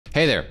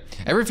Hey there.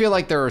 Ever feel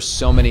like there are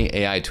so many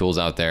AI tools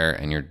out there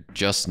and you're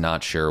just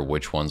not sure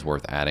which one's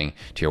worth adding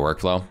to your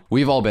workflow?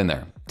 We've all been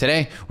there.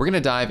 Today, we're going to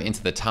dive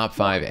into the top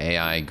 5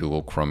 AI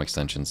Google Chrome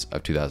extensions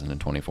of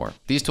 2024.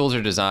 These tools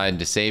are designed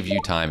to save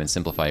you time and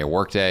simplify your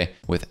workday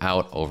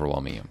without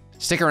overwhelming you.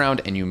 Stick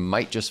around and you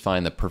might just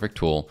find the perfect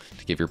tool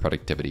to give your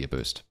productivity a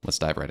boost. Let's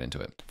dive right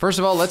into it. First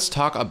of all, let's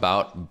talk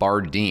about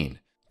Bardeen.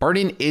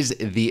 Bardeen is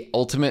the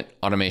ultimate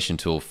automation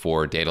tool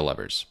for data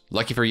lovers.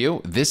 Lucky for you,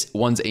 this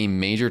one's a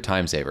major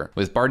time saver.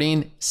 With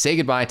Bardeen, say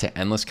goodbye to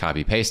endless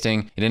copy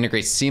pasting. It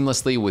integrates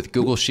seamlessly with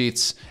Google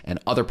Sheets and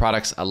other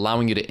products,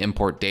 allowing you to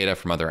import data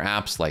from other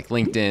apps like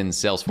LinkedIn,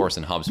 Salesforce,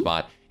 and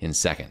HubSpot in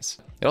seconds.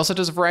 It also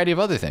does a variety of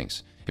other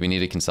things. If you need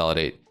to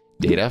consolidate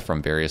data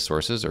from various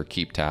sources or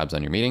keep tabs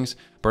on your meetings,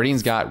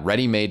 Bardeen's got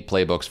ready-made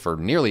playbooks for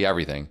nearly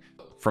everything,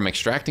 from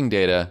extracting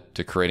data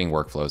to creating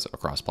workflows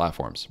across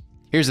platforms.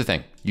 Here's the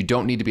thing, you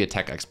don't need to be a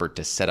tech expert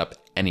to set up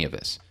any of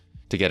this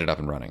to get it up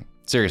and running.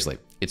 Seriously,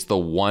 it's the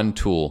one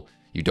tool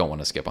you don't want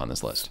to skip on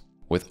this list.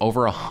 With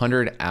over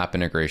 100 app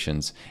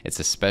integrations, it's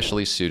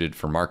especially suited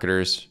for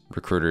marketers,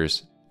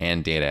 recruiters,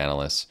 and data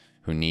analysts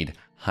who need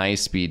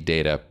high-speed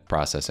data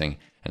processing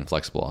and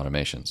flexible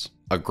automations.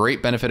 A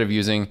great benefit of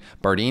using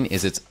Bardeen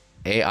is its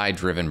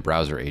AI-driven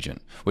browser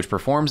agent, which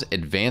performs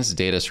advanced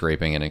data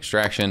scraping and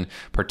extraction,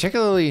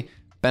 particularly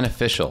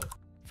beneficial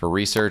for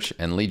research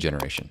and lead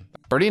generation.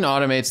 Bardeen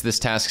automates this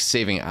task,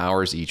 saving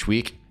hours each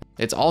week.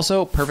 It's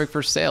also perfect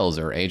for sales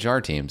or HR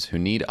teams who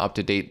need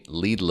up-to-date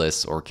lead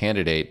lists or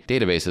candidate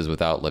databases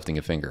without lifting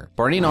a finger.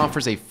 Bardeen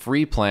offers a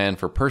free plan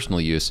for personal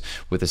use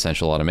with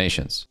essential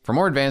automations. For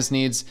more advanced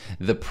needs,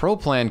 the Pro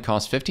plan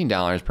costs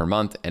 $15 per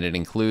month and it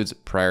includes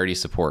priority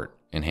support,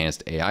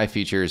 enhanced AI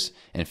features,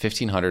 and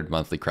 1,500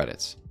 monthly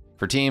credits.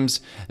 For teams,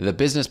 the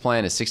business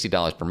plan is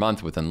 $60 per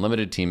month with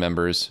unlimited team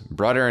members,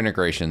 broader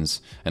integrations,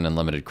 and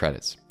unlimited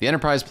credits. The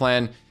enterprise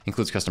plan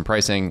includes custom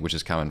pricing, which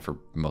is common for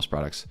most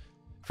products,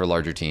 for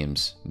larger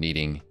teams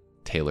needing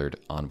tailored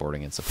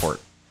onboarding and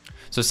support.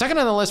 So second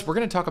on the list, we're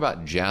going to talk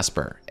about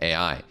Jasper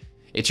AI.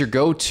 It's your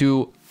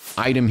go-to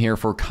item here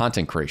for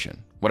content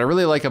creation. What I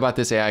really like about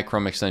this AI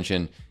Chrome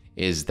extension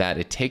is that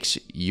it takes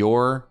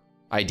your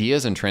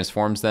ideas and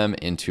transforms them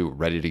into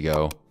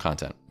ready-to-go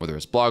content, whether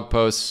it's blog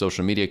posts,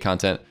 social media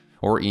content,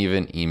 or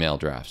even email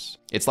drafts.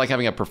 It's like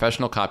having a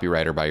professional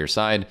copywriter by your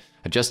side,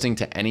 adjusting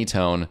to any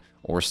tone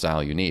or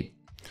style you need.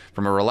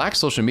 From a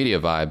relaxed social media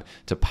vibe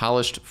to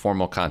polished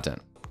formal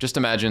content. Just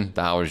imagine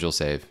the hours you'll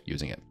save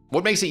using it.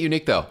 What makes it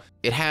unique though?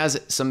 It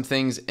has some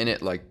things in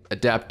it like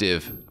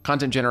adaptive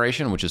content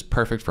generation, which is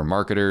perfect for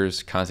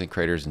marketers, content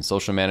creators, and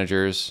social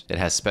managers. It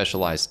has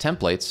specialized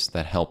templates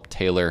that help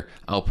tailor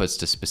outputs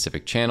to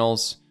specific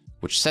channels,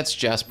 which sets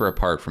Jasper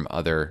apart from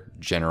other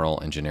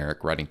general and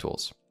generic writing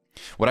tools.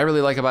 What I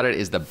really like about it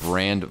is the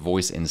brand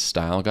voice and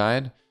style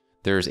guide.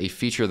 There's a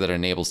feature that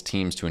enables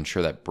teams to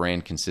ensure that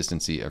brand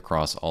consistency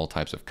across all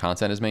types of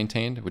content is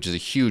maintained, which is a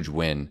huge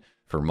win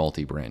for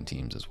multi-brand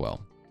teams as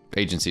well.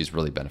 Agencies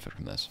really benefit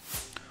from this.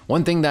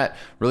 One thing that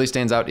really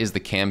stands out is the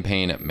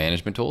campaign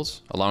management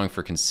tools, allowing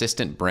for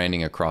consistent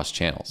branding across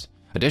channels.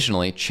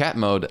 Additionally, chat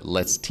mode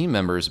lets team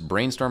members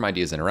brainstorm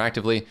ideas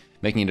interactively,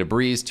 making it a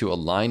breeze to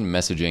align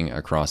messaging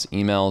across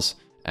emails,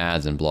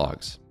 ads, and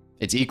blogs.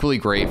 It's equally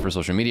great for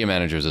social media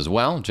managers as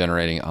well,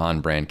 generating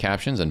on-brand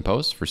captions and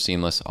posts for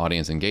seamless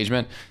audience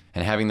engagement,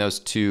 and having those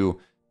two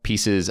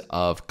pieces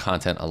of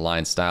content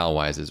aligned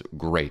style-wise is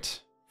great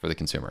for the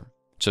consumer.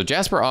 So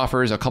Jasper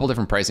offers a couple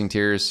different pricing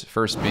tiers,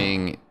 first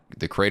being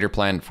the creator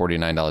plan at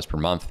 $49 per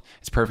month.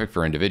 It's perfect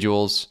for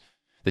individuals.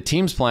 The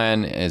teams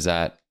plan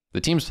at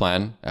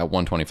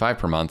 $125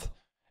 per month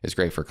is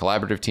great for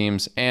collaborative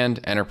teams, and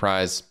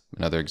enterprise,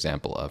 another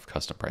example of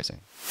custom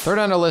pricing. Third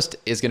on our list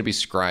is going to be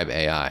Scribe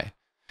AI.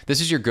 This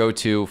is your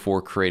go-to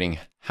for creating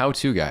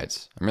how-to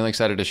guides. I'm really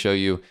excited to show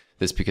you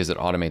this because it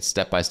automates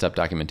step-by-step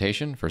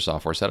documentation for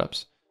software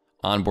setups,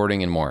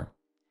 onboarding, and more.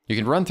 You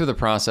can run through the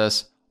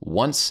process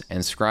once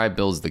and Scribe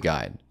builds the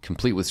guide,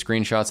 complete with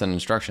screenshots and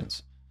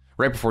instructions,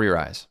 right before your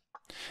eyes.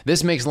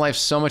 This makes life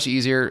so much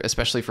easier,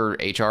 especially for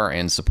HR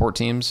and support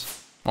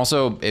teams.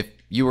 Also, if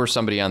you are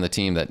somebody on the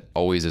team that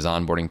always is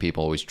onboarding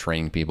people, always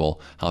training people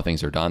how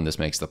things are done, this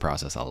makes the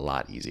process a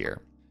lot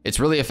easier. It's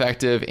really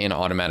effective in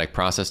automatic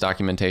process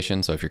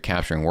documentation. So if you're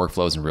capturing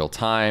workflows in real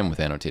time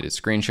with annotated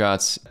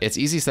screenshots, its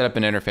easy setup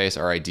and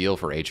interface are ideal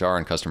for HR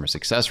and customer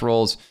success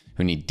roles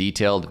who need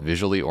detailed,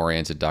 visually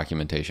oriented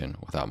documentation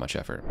without much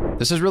effort.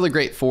 This is really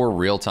great for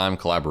real-time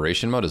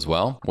collaboration mode as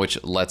well,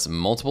 which lets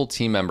multiple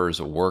team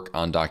members work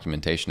on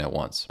documentation at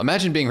once.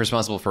 Imagine being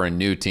responsible for a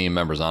new team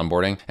member's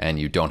onboarding and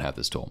you don't have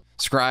this tool.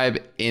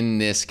 Scribe in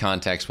this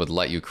context would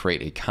let you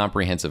create a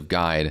comprehensive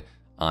guide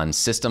on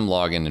system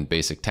login and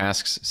basic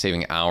tasks,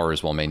 saving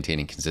hours while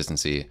maintaining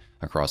consistency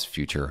across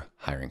future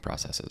hiring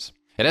processes.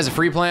 It has a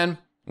free plan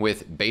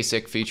with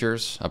basic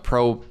features, a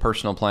pro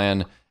personal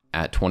plan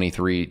at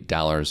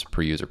 $23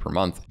 per user per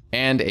month,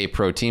 and a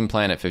pro team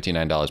plan at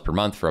 $59 per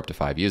month for up to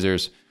 5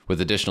 users,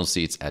 with additional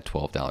seats at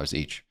 $12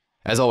 each.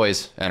 As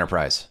always,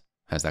 enterprise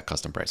has that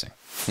custom pricing.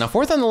 Now,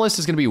 fourth on the list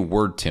is going to be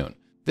Wordtune.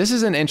 This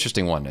is an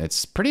interesting one.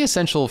 It's pretty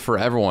essential for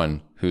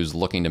everyone who's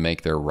looking to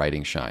make their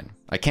writing shine.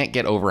 I can't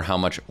get over how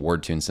much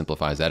Wordtune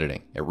simplifies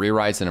editing. It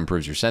rewrites and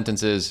improves your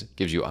sentences,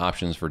 gives you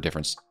options for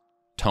different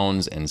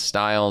tones and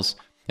styles.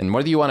 And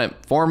whether you want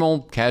it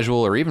formal,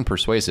 casual, or even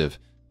persuasive,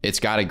 it's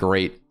got a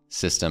great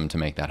system to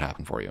make that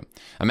happen for you.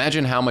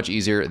 Imagine how much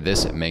easier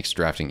this makes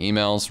drafting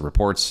emails,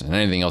 reports, and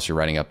anything else you're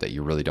writing up that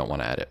you really don't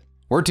want to edit.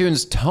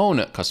 Wordtune's tone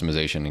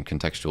customization and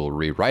contextual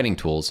rewriting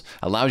tools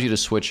allows you to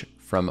switch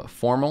from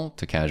formal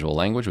to casual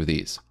language with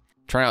ease.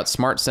 Try out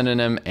smart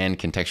synonym and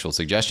contextual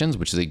suggestions,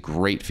 which is a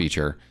great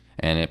feature,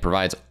 and it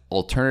provides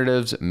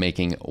alternatives,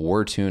 making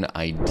Wordtune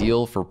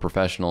ideal for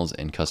professionals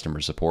in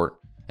customer support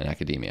and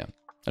academia.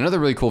 Another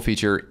really cool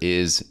feature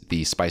is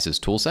the Spices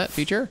toolset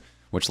feature,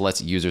 which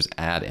lets users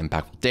add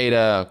impactful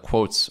data,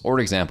 quotes, or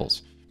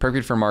examples,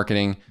 perfect for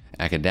marketing,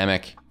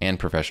 academic, and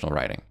professional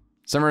writing.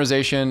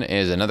 Summarization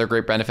is another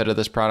great benefit of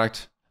this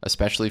product,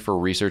 especially for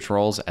research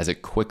roles, as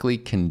it quickly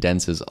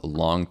condenses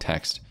long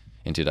text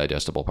into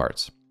digestible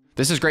parts.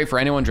 This is great for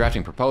anyone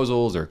drafting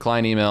proposals or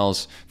client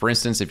emails. For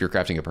instance, if you're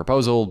crafting a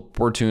proposal,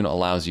 Wordtune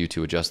allows you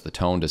to adjust the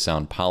tone to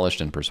sound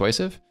polished and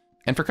persuasive.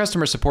 And for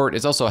customer support,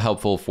 it's also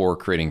helpful for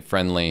creating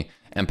friendly,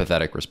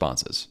 empathetic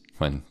responses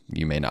when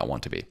you may not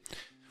want to be.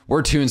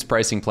 Wordtune's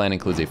pricing plan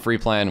includes a free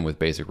plan with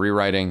basic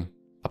rewriting,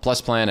 a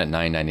plus plan at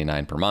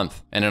 $9.99 per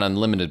month, and an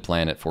unlimited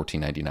plan at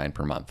 $14.99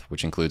 per month,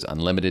 which includes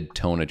unlimited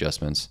tone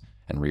adjustments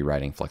and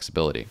rewriting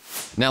flexibility.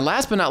 Now,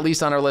 last but not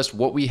least on our list,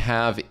 what we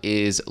have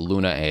is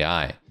Luna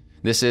AI.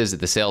 This is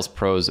the sales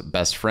pro's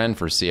best friend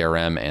for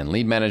CRM and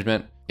lead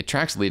management. It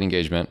tracks lead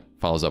engagement,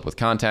 follows up with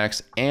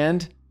contacts,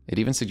 and it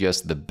even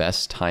suggests the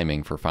best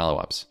timing for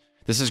follow-ups.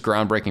 This is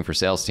groundbreaking for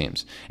sales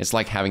teams. It's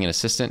like having an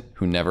assistant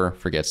who never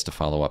forgets to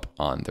follow up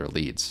on their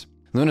leads.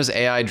 Luna's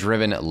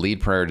AI-driven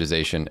lead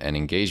prioritization and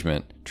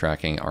engagement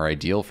tracking are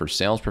ideal for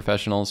sales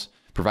professionals,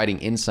 providing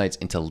insights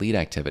into lead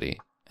activity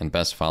and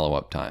best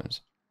follow-up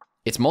times.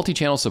 Its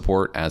multi-channel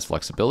support adds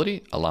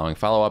flexibility, allowing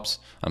follow-ups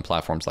on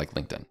platforms like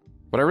LinkedIn.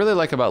 What I really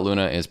like about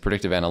Luna is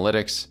predictive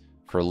analytics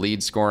for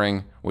lead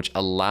scoring, which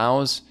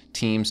allows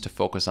teams to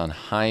focus on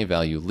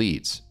high-value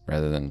leads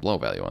rather than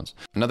low-value ones.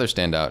 Another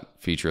standout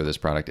feature of this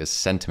product is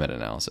sentiment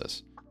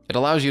analysis. It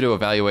allows you to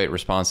evaluate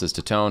responses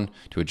to tone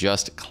to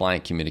adjust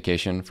client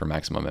communication for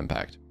maximum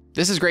impact.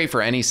 This is great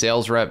for any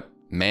sales rep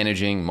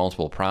managing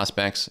multiple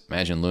prospects.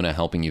 Imagine Luna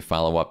helping you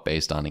follow up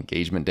based on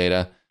engagement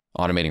data,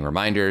 automating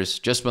reminders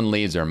just when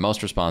leads are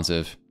most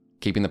responsive,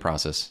 keeping the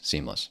process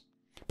seamless.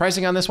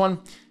 Pricing on this one,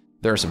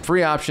 there are some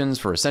free options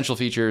for essential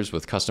features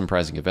with custom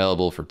pricing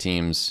available for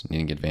teams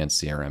needing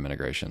advanced CRM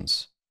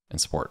integrations and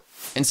support.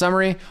 In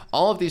summary,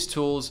 all of these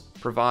tools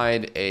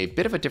provide a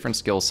bit of a different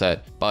skill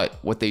set, but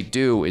what they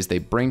do is they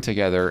bring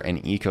together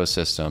an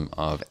ecosystem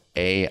of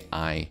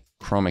AI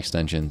Chrome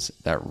extensions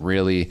that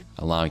really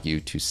allow you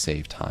to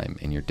save time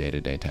in your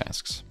day-to-day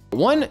tasks.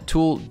 One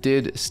tool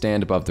did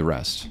stand above the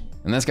rest,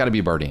 and that's gotta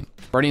be Bardeen.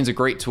 Bardeen's a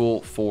great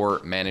tool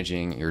for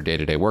managing your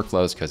day-to-day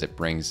workflows because it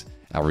brings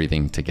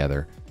everything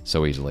together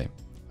so easily.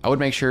 I would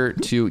make sure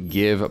to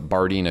give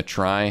Bardeen a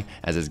try,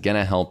 as it's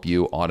gonna help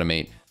you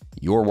automate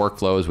your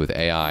workflows with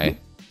AI.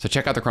 So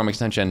check out the Chrome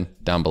extension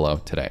down below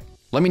today.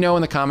 Let me know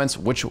in the comments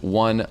which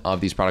one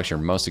of these products you're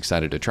most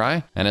excited to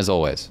try. And as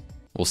always,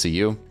 we'll see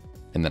you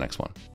in the next one.